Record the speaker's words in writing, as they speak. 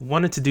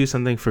wanted to do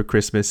something for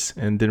Christmas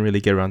and didn't really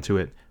get around to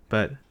it.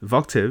 But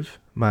Voctave,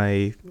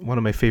 one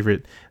of my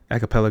favorite a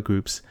cappella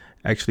groups,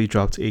 actually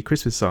dropped a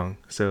Christmas song.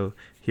 So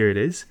here it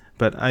is.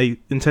 But I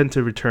intend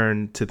to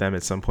return to them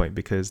at some point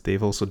because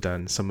they've also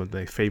done some of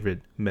my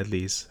favorite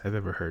medleys I've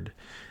ever heard.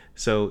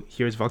 So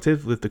here's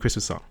Voctave with the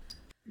Christmas song.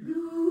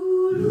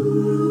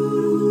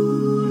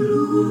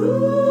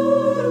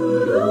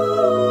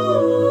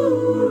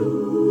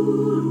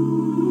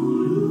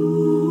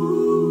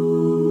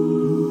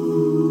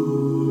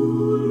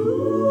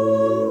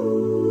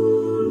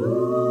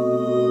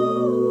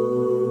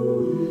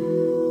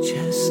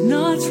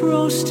 Chestnuts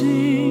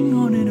roasting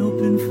on an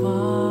open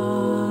fire,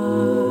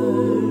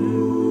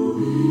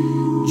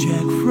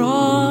 Jack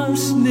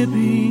Frost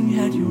nipping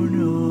at your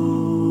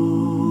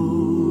nose,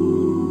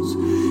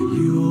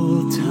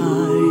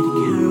 Yuletide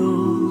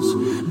carols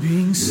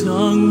being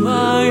sung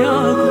by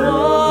a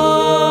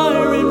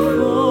choir, and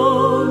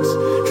folks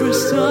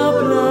dressed up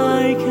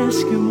like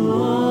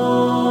Eskimos.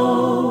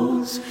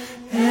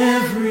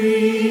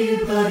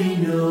 Everybody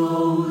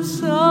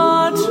knows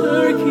a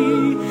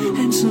turkey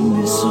and some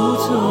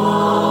mistletoe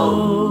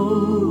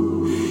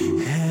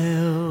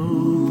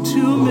help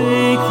to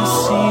make the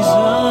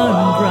season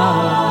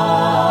bright.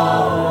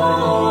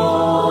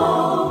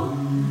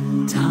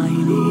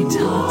 Tiny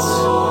tots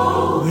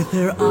with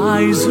their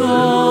eyes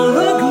all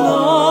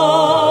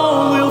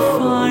aglow will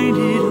find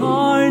it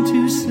hard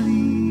to sleep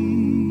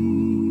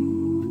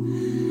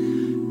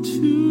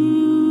tonight.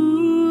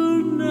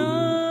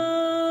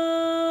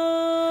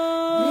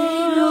 They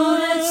know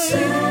that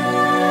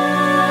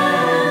Santa's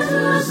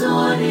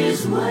on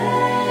his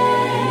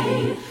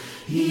way.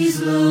 He's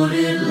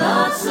loaded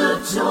lots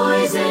of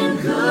toys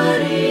and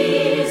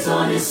goodies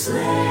on his sleigh,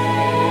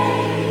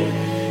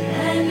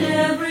 and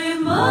every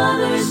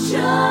mother's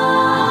child